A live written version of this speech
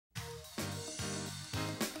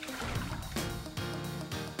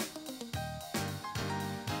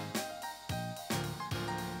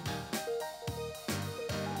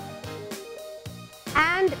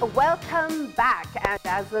And welcome back. And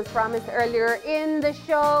as was promised earlier in the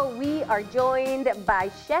show, we are joined by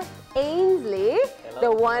Chef Ainsley,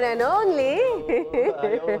 the one and only.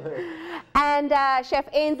 And Chef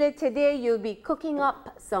Ainsley, today you'll be cooking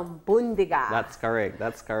up some bundiga. That's correct,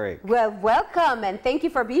 that's correct. Well, welcome and thank you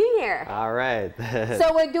for being here. All right.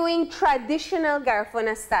 So we're doing traditional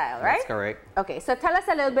Garifuna style, right? That's correct. Okay, so tell us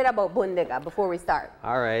a little bit about bundiga before we start.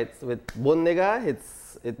 All right, with bundiga,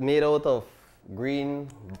 it's made out of green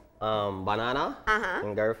banana.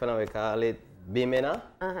 In Garifuna we call it bimena.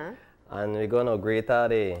 And we're gonna grate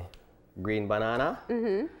the green banana.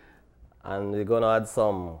 And we're gonna add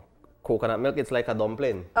some coconut milk. It's like a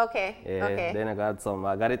dumpling. Okay. Yeah, okay. Then I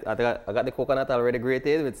got the coconut already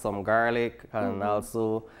grated with some garlic and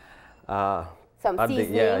also some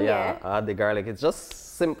seasoning. Add the garlic. It's just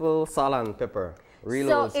simple salt and pepper.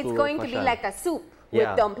 Real old school it's going to be like a soup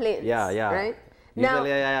with dumplings. Right?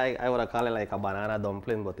 Usually I would call it like a banana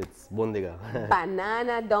dumpling, but it's bundiga.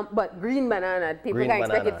 But green banana. People can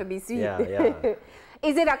expect it to be sweet. Yeah.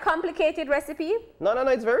 Is it a complicated recipe? No,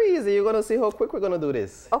 it's very easy. You're going to see how quick we're going to do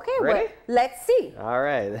this. Okay, ready? Well, let's see. All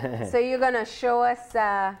right. So you're going to show us,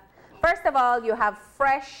 first of all, you have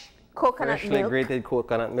fresh coconut Freshly milk. grated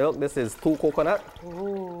coconut milk. This is 2 coconut.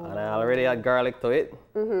 Ooh. And I already add garlic to it.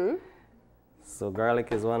 So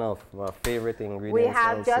garlic is one of my favorite ingredients. We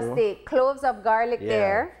have just the cloves of garlic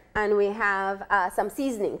there, and we have some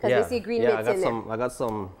seasoning because we see green bits in there. I got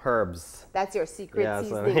some herbs. That's your secret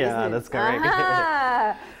seasoning. That's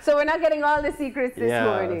correct. So we're not getting all the secrets this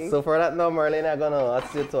morning. So for that now, Marlene, I'm gonna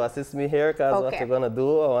ask you to assist me here because what you're gonna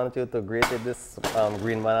do, I want you to grate this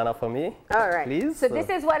green banana for me. All right. Please. So this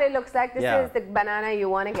is what it looks like. This is the banana you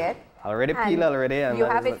want to get. Already peeled already. And you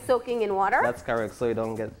have it soaking in water? That's correct, so you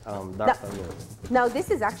don't get dark on you. Now this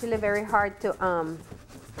is actually very hard to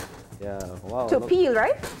wow. Peel,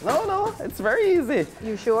 right? No, it's very easy.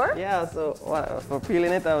 You sure? Yeah, so for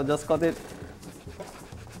peeling it, I'll just cut it.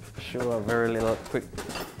 Show a very little quick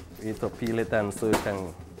way to peel it and so you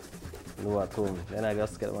can do at home. Then I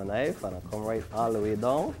just get my knife and I come right all the way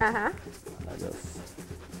down. And I just...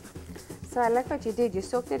 So I like what you did. You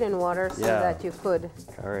soaked it in water so that you could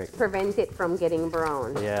prevent it from getting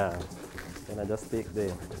brown. Yeah. Then I just take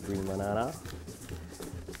the green banana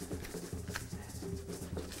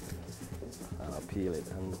and I'll peel it.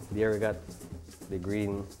 And there we got the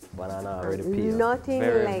green banana already peeled.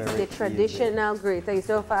 Nothing like the traditional grater. You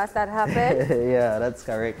so fast that happened? Yeah, that's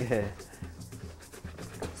correct.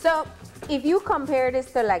 So if you compare this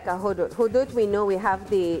to like a hudut, we know we have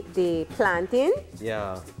the plantain.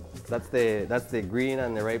 Yeah. That's the green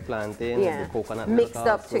and the ripe plantain and the coconut mixed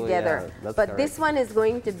up together. Yeah, but this one is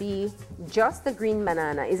going to be just the green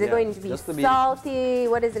banana. Is it going to be salty?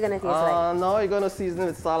 What is it going to taste like? No, you're going to season it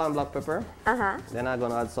with salt and black pepper. Then I'm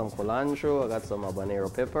going to add some cilantro. I got some habanero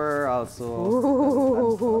pepper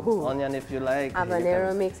also. Onion if you like.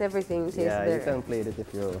 Habanero makes everything taste better. Yeah, you can plate it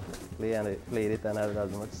if you plate it and add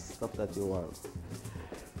as much stuff that you want.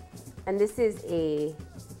 And this is a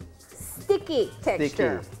sticky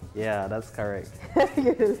texture. Yeah, that's correct.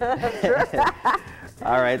 You love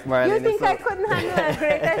All right, Marlene. You think I couldn't handle a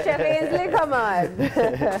grater, Chef Ainsley? Come on.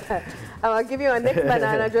 I'll give you a next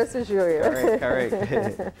banana just to show you. Correct.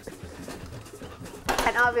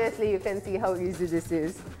 And obviously you can see how easy this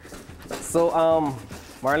is. So,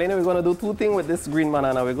 Marlene, we're going to do 2 things with this green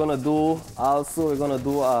banana. We're going to do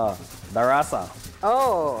darasa.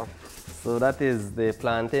 Oh. So that is the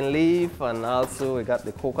plantain leaf, and also we got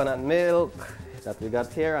the coconut milk that we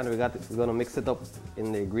got here, and we're going to mix it up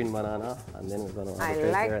in the green banana, and then we're going to I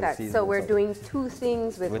like that. So we're doing 2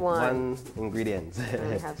 things with one ingredient. And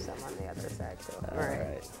we have some on the other side too. All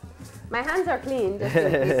right. My hands are clean, just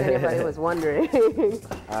in case anybody was wondering.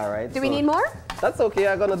 All right. Do we need more? That's okay.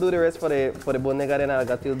 I'm gonna do the rest for the bundiga, then I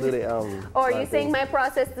got you do the Oh, are you saying my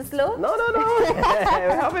process is slow? No.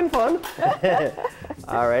 We're having fun.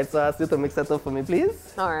 All right. So I ask you to mix that up for me,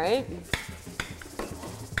 please. All right.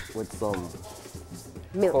 With some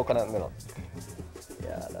coconut milk.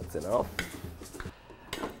 Yeah, that's enough.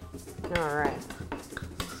 All right.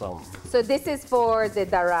 So this is for the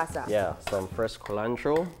darasa. Yeah, some fresh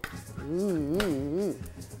cilantro.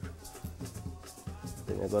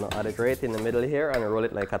 Then you're gonna add it right in the middle here and roll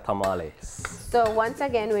it like a tamale. So once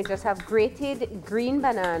again, we just have grated green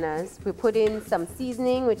bananas. We put in some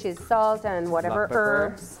seasoning, which is salt and whatever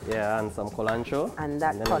herbs. Yeah, and some cilantro. And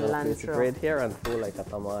that cilantro. Right here and full like a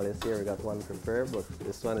tamale. Here we got one prepared, but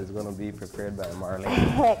this one is going to be prepared by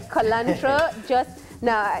Marlene. Cilantro,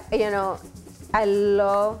 now, you know, I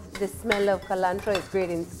love the smell of cilantro. It's great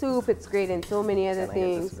in soup. It's great in so many other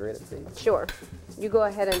things. Can I get this grated, please? Sure. You go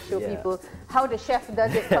ahead and show people how the chef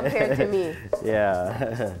does it compared to me.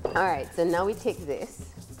 Yeah. All right, so now we take this.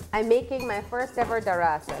 I'm making my first ever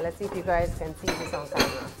darasa. Let's see if you guys can see this on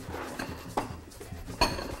camera.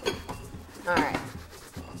 All right.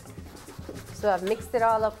 So I've mixed it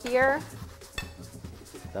all up here.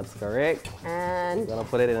 That's correct. And you're gonna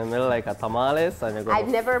put it in the middle like a tamales, and you're gonna... I've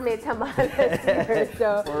never made tamales here,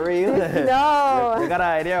 so... For real? No. You got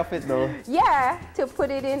an idea of it though? Yeah, to put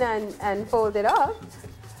it in and fold it up.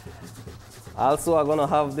 Also, I'm gonna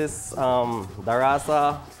have this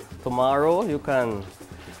darasa tomorrow. You can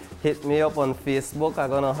hit me up on Facebook. I'm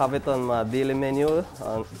gonna have it on my daily menu.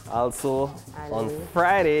 And also on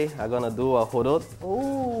Friday, I'm gonna do a hudut.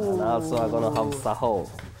 Ooh. And also I'm gonna have sahau.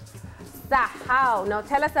 Sahau. Now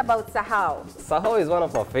tell us about sahau. Sahau is one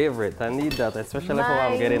of my favorites. I need that, especially for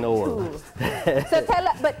when I'm getting old. So tell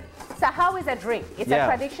us, but sahau is a drink. It's a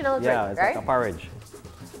traditional drink, yeah, it's right? like a porridge.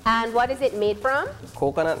 And what is it made from?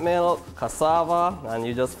 Coconut milk, cassava, and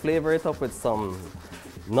you just flavor it up with some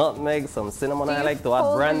nutmeg, some cinnamon. I like to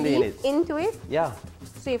add brandy in it. Into it? Yeah.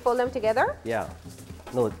 So you fold them together? Yeah.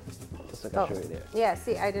 No, just like I show you there. Yeah,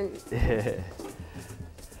 see, I didn't.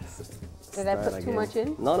 Did I put too much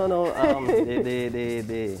in? No, no, no. I love his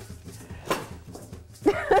face.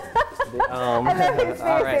 All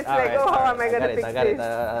right, it's like, oh, how am I going to fix I got it.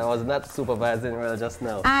 I was not supervising well just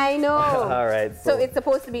now. I know. All right. So it's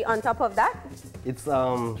supposed to be on top of that? It's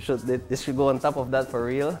it should go on top of that for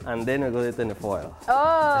real, and then we go it in the foil.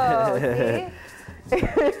 Oh, see?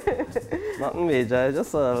 Nothing major,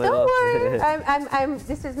 just a little. Don't worry.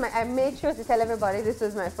 I made sure to tell everybody this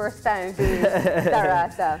was my first time doing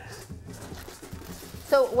darasa.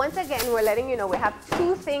 So once again, we're letting you know we have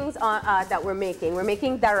two things on, that we're making. We're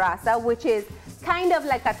making darasa, which is kind of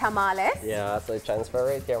like a tamales. Yeah, so transfer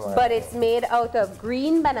right here, man. But it's made out of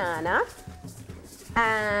green banana.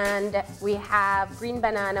 And we have green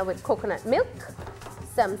banana with coconut milk,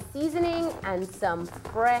 some seasoning, and some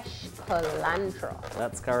fresh cilantro.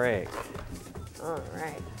 That's correct. All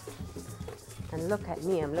right. And look at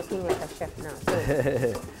me, I'm looking like a chef now.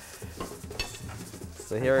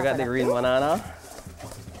 So here we got the green banana.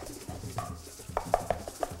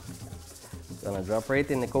 Gonna drop right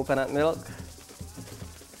in the coconut milk.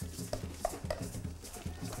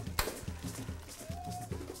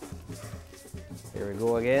 Here we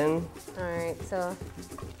go again. All right, so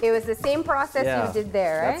it was the same process you did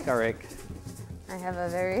there, right? That's correct. I have a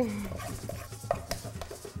very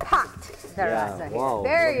packed darasa here. Wow,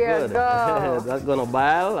 there you go. That's gonna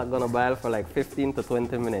boil for like 15 to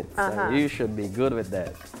 20 minutes. And you should be good with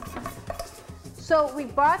that. So we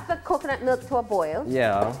brought the coconut milk to a boil.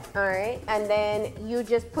 Yeah. All right, and then you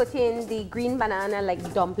just put in the green banana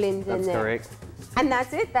like dumplings in there. That's correct. And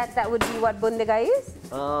that's it? That would be what Bundiga is?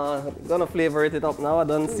 Gonna flavor it up now. I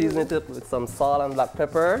done season it up with some salt and black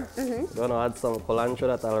pepper. Gonna add some cilantro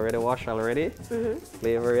that I already washed already.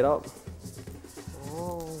 Flavor it up.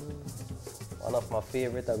 Oh. One of my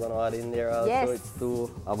favorite I'm gonna add in there also. Yes. It's 2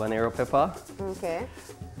 habanero pepper. Okay.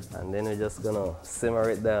 And then we're just gonna simmer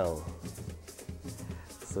it down.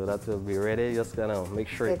 So that will be ready. Just gonna make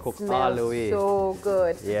sure it cooks all the way. So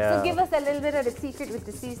good. Yeah. So give us a little bit of the secret with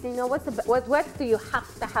the seasoning. Now, what do you have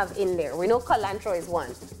to have in there? We know cilantro is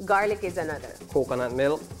one. Garlic is another. Coconut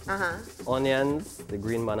milk. Onions. The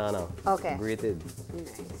green banana. Okay. Grated.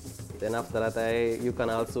 Nice. Then after that, you can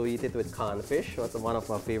also eat it with cornfish. That's one of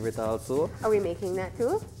my favorite also. Are we making that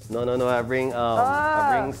too? No. I bring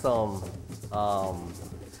some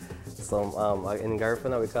in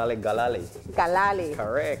Garifuna we call it galali. Galali.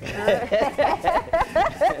 Correct.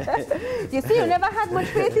 You see, you never had much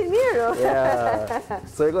faith in me, though. Yeah.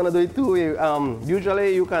 So you're gonna do it 2 ways.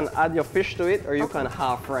 Usually you can add your fish to it, or you can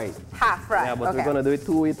half fry it. Half fry. Yeah, but we're gonna do it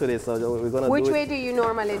 2 ways today. So we're gonna. Which way do you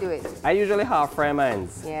normally do it? I usually half fry mine.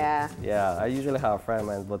 Yeah. Yeah, I usually half fry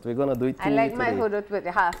mine, but we're gonna do it 2 ways I like my today. hudut with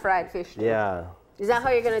the half fried fish too. Yeah. Is that how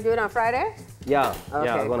you're gonna do it on Friday? Yeah. Okay,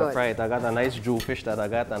 yeah, I'm gonna good. fry it. I got a nice jewfish that I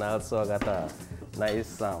got, and also I got a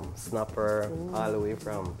nice snapper all the way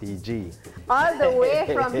from PG. All the way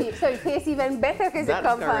from PG. So it tastes even better because it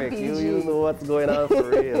comes from PG. You know what's going on for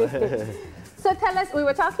real. So tell us, we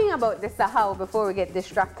were talking about the sahau before we get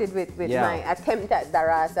distracted with my attempt at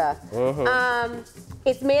darasa.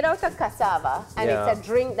 It's made out of cassava, and it's a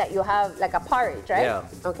drink that you have, like a porridge, right? Yeah.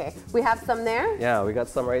 Okay. We have some there? Yeah, we got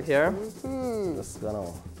some right here. Just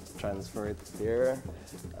gonna transfer it here.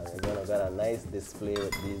 And we're gonna get a nice display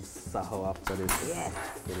with these sahau after this. Yes.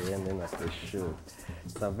 To the ending of the shoot.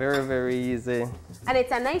 It's a very, very easy. And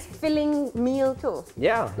it's a nice filling meal too.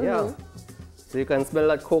 Yeah, yeah. So you can smell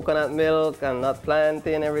that coconut milk and that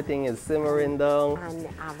plantain, everything is simmering down. And the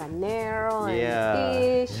habanero yeah.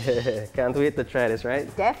 and fish. Can't wait to try this, right?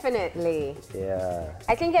 Definitely. Yeah.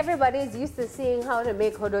 I think everybody's used to seeing how to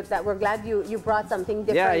make hudut. That we're glad you brought something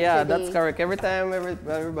different. Yeah, today. that's correct. Every time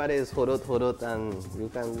everybody is hudut, and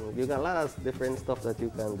you got a lot of different stuff that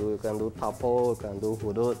you can do. You can do tapo, you can do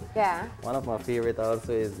hudut. Yeah. One of my favorite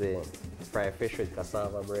also is the fried fish with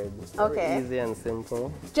cassava bread. Okay. Very easy and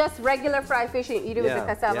simple. Just regular fried fish and eat it with the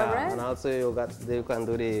cassava bread? And also you can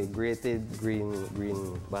do the grated green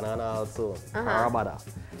banana also. Arabada.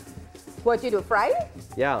 What you do, fry it?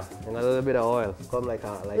 Yeah, in a little bit of oil. Come like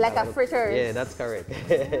a fritter. Yeah, that's correct.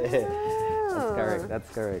 That's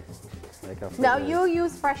correct. Like a fritter. Now you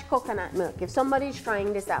use fresh coconut milk. If somebody's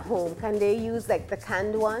trying this at home, can they use like the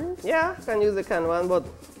canned one? Yeah, can use the canned one, but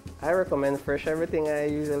I recommend fresh. Everything I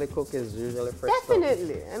usually cook is usually fresh.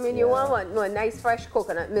 Definitely. Stuff. I mean, you want one nice fresh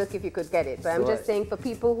coconut milk if you could get it. But I'm just saying for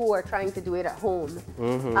people who are trying to do it at home,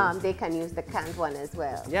 they can use the canned one as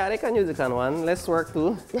well. Yeah, they can use the canned one. Less work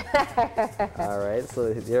too. All right,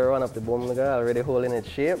 so here one of the bundiga already holding its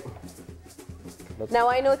shape. Now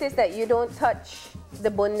I noticed that you don't touch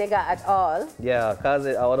the bundiga at all. Yeah, because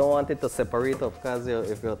I don't want it to separate up, because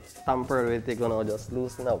if you tamper with it, you're going to just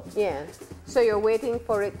loosen up. Yeah. So you're waiting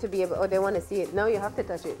for it to be able, they want to see it. Now you have to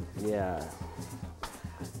touch it. Yeah.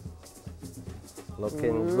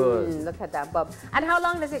 Looking good. Look at that, Bob. And how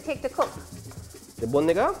long does it take to cook? The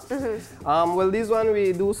bundiga? Well, this one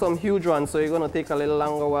we do some huge ones, so you're gonna take a little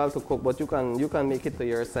longer while to cook, but you can make it to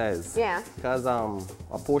your size. Yeah. Because a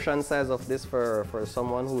portion size of this for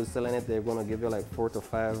someone who is selling it, they're gonna give you like 4 to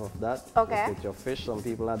 5 of that. Okay. With your fish, some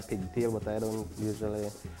people add pigtail, but I don't eat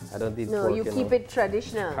no, pork. You keep it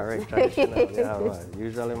traditional. Correct, traditional. Yeah, well,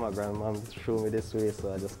 usually my grandma showed me this way,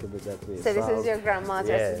 so I just keep it that way. So this is your grandma's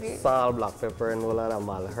recipe? Salt, black pepper, no lot of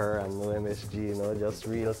malher and no MSG, just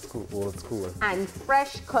real school, old school. And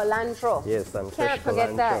fresh cilantro. Yes, and fresh Can't forget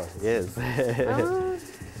cilantro. that. Yes.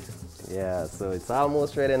 Yeah, so it's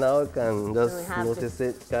almost ready now. You can just notice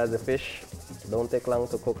it, because the fish don't take long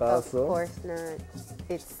to cook also. Of course not.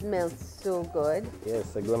 It smells so good.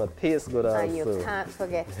 Yes, it's gonna taste good also. And you can't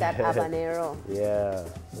forget that habanero. Yeah,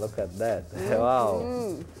 look at that.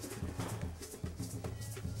 Wow.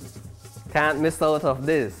 Can't miss out of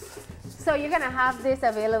this. So you're going to have this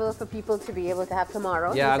available for people to be able to have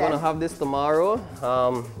tomorrow? Yeah, I'm going to have this tomorrow.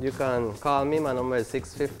 You can call me. My number is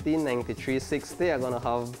 615-9360. I'm going to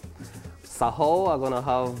have saho. I'm going to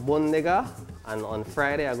have bundiga. And on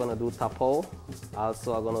Friday, I'm going to do tapo.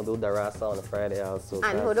 Also, I'm going to do darasa on Friday also.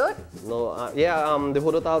 And hudut? No, the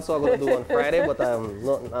hudut also I'm going to do on Friday, but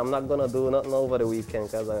I'm not going to do nothing over the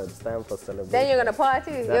weekend because it's time for celebration. Then you're going to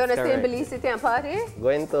party? You're going to stay in Belize City and party?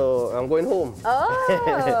 I'm going home.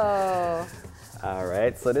 Oh. All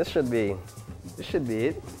right, so this should be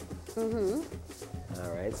it.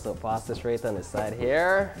 All right, so pass this right on the side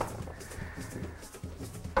here.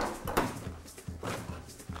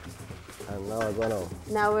 And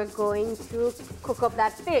now we're going to cook up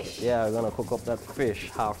that fish. Yeah, we're gonna cook up that fish.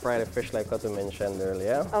 Half fry the fish like what we mentioned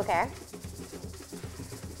earlier. Okay.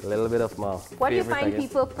 A little bit of my What do you find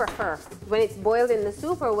people prefer? When it's boiled in the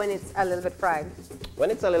soup or when it's a little bit fried? When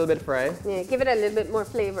it's a little bit fried. Yeah, give it a little bit more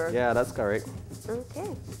flavor. Yeah, that's correct.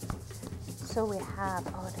 Okay. So we have,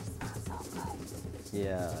 this smells so good.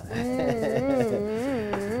 Yeah.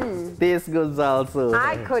 Tastes good also.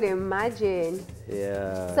 I could imagine.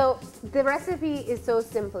 Yeah. So the recipe is so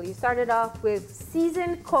simple. You started off with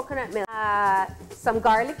seasoned coconut milk, some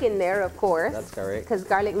garlic in there, of course. That's correct. Because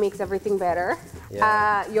garlic makes everything better.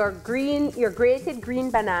 Yeah. Your grated green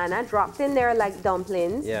banana dropped in there like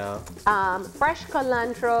dumplings. Yeah. Fresh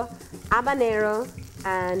cilantro, habanero,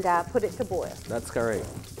 and put it to boil. That's correct.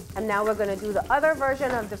 And now we're going to do the other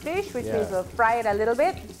version of the fish, which means we'll fry it a little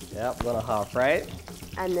bit. Yeah, I'm gonna half fry it.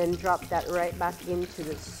 And then drop that right back into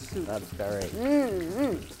the soup. That's correct.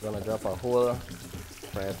 Gonna drop a whole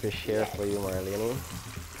fried fish here for you, Marlene.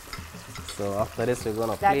 So after this, we're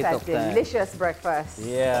gonna plate up that. That's a delicious breakfast.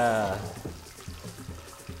 Yeah.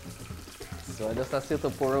 So I just ask you to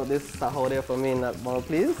pour out this saho there for me in that bowl,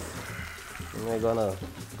 please. And we're gonna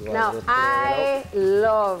go now, I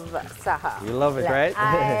love saha. You love it, right?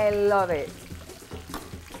 I love it.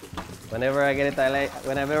 Whenever I get it,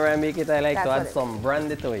 whenever I make it, I like to add some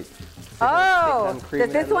brandy to it. Oh,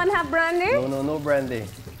 does this one have brandy? No brandy.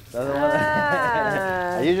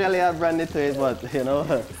 I usually add brandy to it, but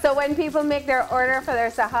So when people make their order for their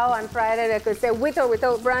sahau on Friday, they could say with or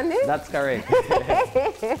without brandy? That's correct.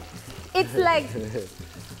 It's like,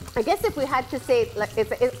 I guess if we had to say it, like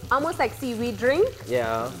it's almost like seaweed drink.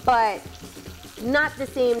 Yeah. But not the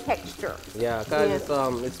same texture. Yeah, because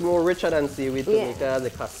it's more richer than seaweed to me because the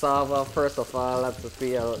cassava, first of all,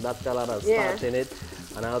 that's got a lot of starch in it.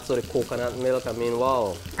 And also the coconut milk, I mean,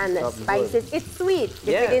 wow. And the spices. Good. It's sweet, if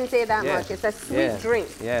you didn't say that much. It's a sweet drink.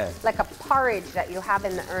 Yeah. Like a porridge that you have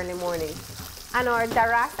in the early morning. And our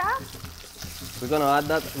darasa? We're going to add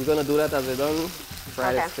that. We're going to do that as we done.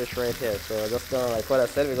 Fry this fish right here. So just going to, like what I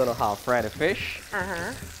said, we're going to half fry the fish.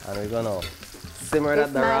 And we're going to simmer that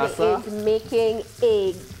darasa. This man is making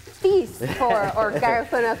a feast for our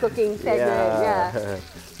Garifuna cooking segment.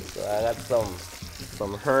 So I got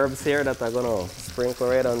some herbs here that I'm going to sprinkle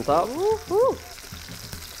right on top.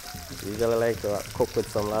 Usually like to cook with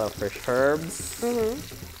some lot of fresh herbs.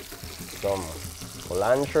 Some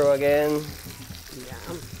cilantro again.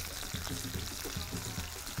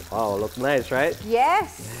 Wow, looks nice, right?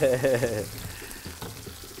 Yes.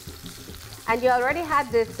 And you already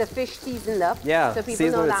had the fish seasoned up. Yeah, so people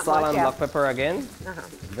seasoned know with that salt much, and black pepper again.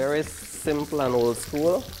 Very simple and old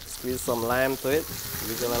school. Squeeze some lime to it.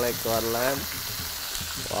 Usually I like to add lime.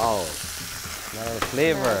 Wow, nice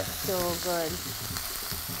flavor. That's so good.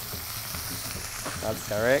 That's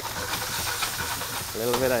correct. A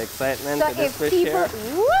little bit of excitement so to this fish here.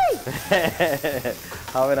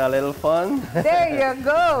 Having a little fun. There you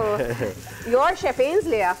go. You're Chef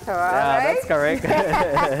Ainsley after all, right? That's correct.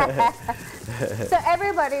 So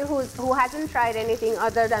everybody who hasn't tried anything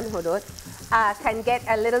other than hudut can get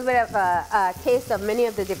a little bit of a taste of many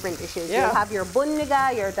of the different dishes. You'll have your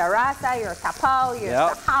bundiga, your darasa, your tapau, your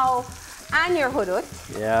sahau, and your hudut.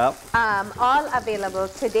 All available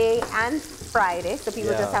today and Friday, so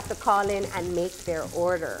people just have to call in and make their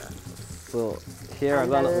order. So here we're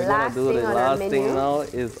gonna do the last thing now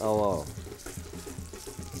is our,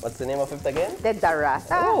 what's the name of it again? The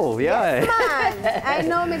darasa. Oh yeah. Yes, man. I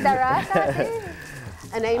know me darasa.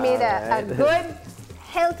 And I made a good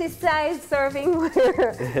healthy size serving.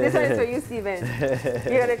 This one is for you, Stephen.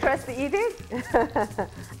 You're gonna trust to eat it?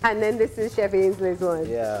 And then this is Chef Ainsley's one.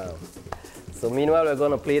 Yeah. So meanwhile, we're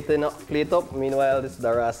gonna plate up. Meanwhile, this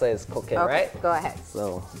darasa is cooking, right? Go ahead.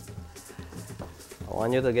 So I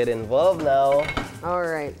want you to get involved now. All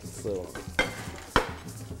right. So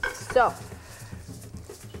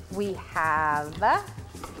we have.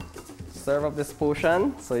 Serve up this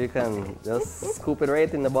portion so you can just scoop it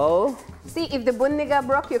right in the bowl. See, if the bundiga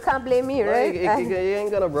broke, you can't blame me, right? You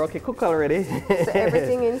ain't gonna broke, it cook already. So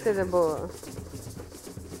everything into the bowl.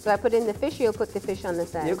 So I put in the fish, you'll put the fish on the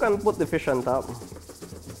side. You can put the fish on top.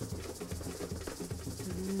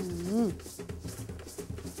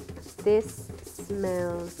 This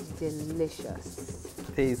smells delicious.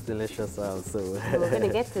 Tastes delicious also. We're gonna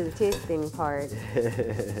get to the tasting part.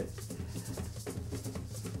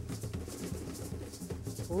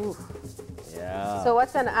 Ooh. Yeah. So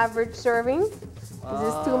what's an average serving? Is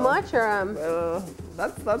this too much or Well,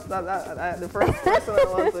 that's the first person I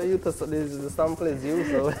want you to the sample is you,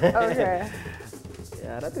 so. Okay.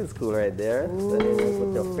 Yeah, that is cool right there. So then you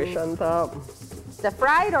put your fish on top. The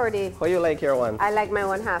fried or the? How you like your one? I like my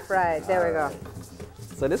one half fried. There we go.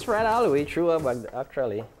 So this fried all the way through,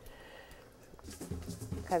 actually.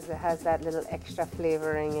 Because it has that little extra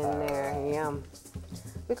flavoring in there. Yum.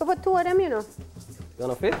 We could put two of them, you know. You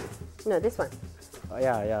wanna fit? No, this one. Oh,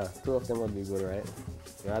 yeah. Two of them would be good, right?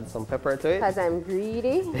 You add some pepper to it? Because I'm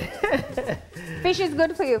greedy. Fish is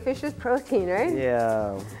good for you. Fish is protein, right?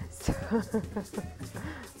 Yeah. So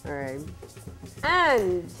all right.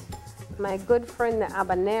 And my good friend, the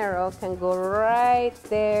habanero, can go right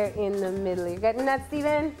there in the middle. You getting that,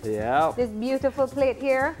 Stephen? Yeah. This beautiful plate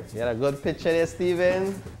here. You got a good picture there,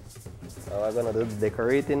 Stephen. So we're going to do the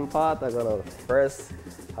decorating part. I'm going to first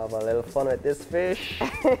have a little fun with this fish.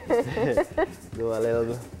 Do a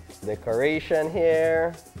little decoration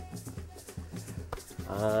here.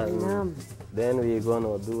 And then we're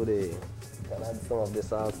gonna add some of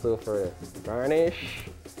this also for garnish.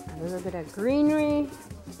 A little bit of greenery.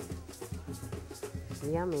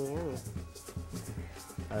 Yummy, yummy.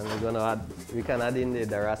 And we can add in the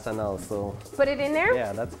darasa now, so. Put it in there?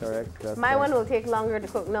 Yeah, that's correct. My one will take longer to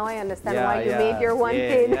cook. Now I understand why you made your one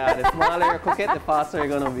thin. Yeah, the smaller you cook it, the faster you're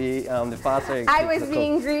gonna be, the faster I was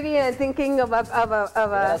being greedy and thinking of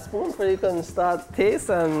a spoonful. You can start taste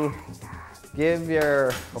and give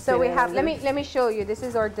your opinion. So we have, let me show you. This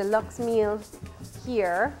is our deluxe meal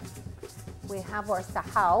here. We have our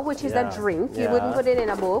sahau, which is a drink. You wouldn't put it in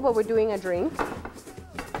a bowl, but we're doing a drink.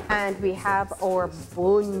 And we have our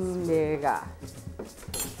bundiga.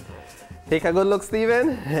 Take a good look,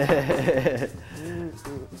 Stephen.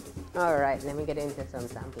 All right, let me get into some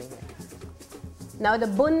sampling here. Now the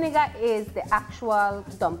bundiga is the actual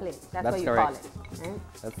dumpling. That's what you correct. call it. Right?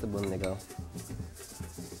 That's the bundiga.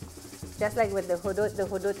 just like with the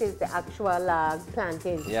hudut is the actual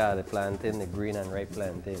plantain. Yeah, the plantain, the green and ripe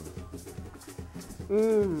plantain.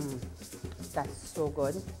 Mmm, that's so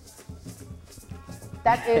good.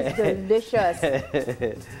 That is delicious.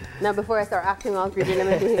 Now, before I start acting all greedy,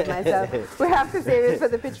 let me behave myself. We have to save it for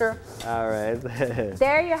the picture. All right.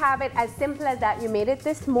 There you have it, as simple as that. You made it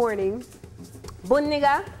this morning.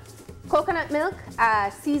 Bundiga, coconut milk,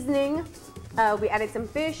 seasoning. We added some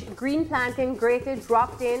fish, green plantain, grated,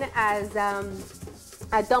 dropped in as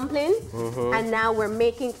a dumpling. And now we're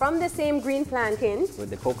making from the same green plantain. With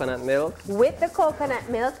the coconut milk. With the coconut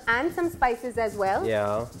milk and some spices as well.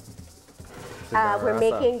 Yeah. We're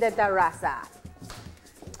making the darasa.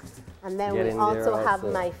 And then we also have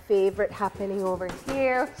my favorite happening over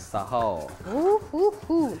here. Sahau. Ooh, ooh,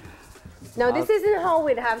 ooh. Now this isn't how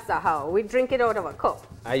we'd have sahau. We drink it out of a cup.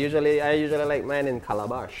 I usually like mine in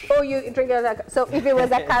calabash. Oh, you drink it out of a cup. So if it was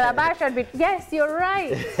a calabash, I'd be, yes, you're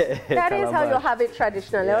right. That is how you have it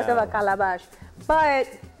traditionally, out of a calabash. But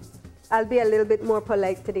I'll be a little bit more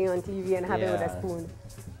polite today on TV and have it with a spoon.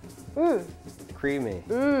 Mmm. Creamy.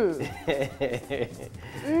 Mmm.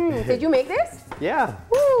 Mmm. Did you make this? Yeah.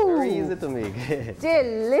 Ooh. Very easy to make.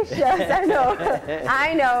 Delicious. I know.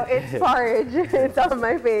 I know. It's porridge. It's on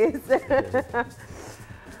my face.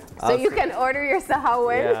 So you can order your sahau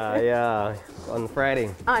when? Yeah. On Friday.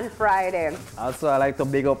 On Friday. Also, I like to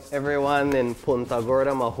big up everyone in Punta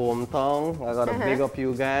Gorda, my hometown. I gotta big up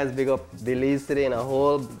you guys, big up Belize today in a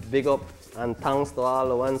whole, big up and thanks to all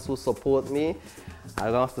the ones who support me. I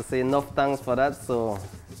don't have to say enough thanks for that, so.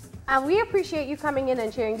 And we appreciate you coming in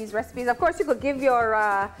and sharing these recipes. Of course, you could give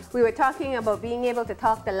your, we were talking about being able to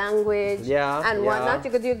talk the language and whatnot.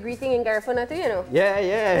 You could do a greeting in Garifuna too, you know.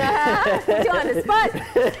 Yeah. Put you on the spot.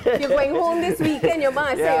 You're going home this weekend, your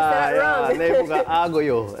mom say you said that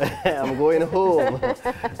wrong. I'm going home.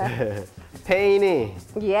 Painy.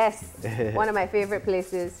 Yes, one of my favorite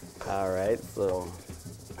places. All right, so.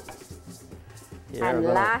 And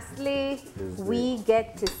lastly, we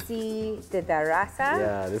get to see the darasa.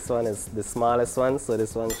 Yeah, this one is the smallest one, so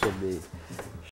this one should be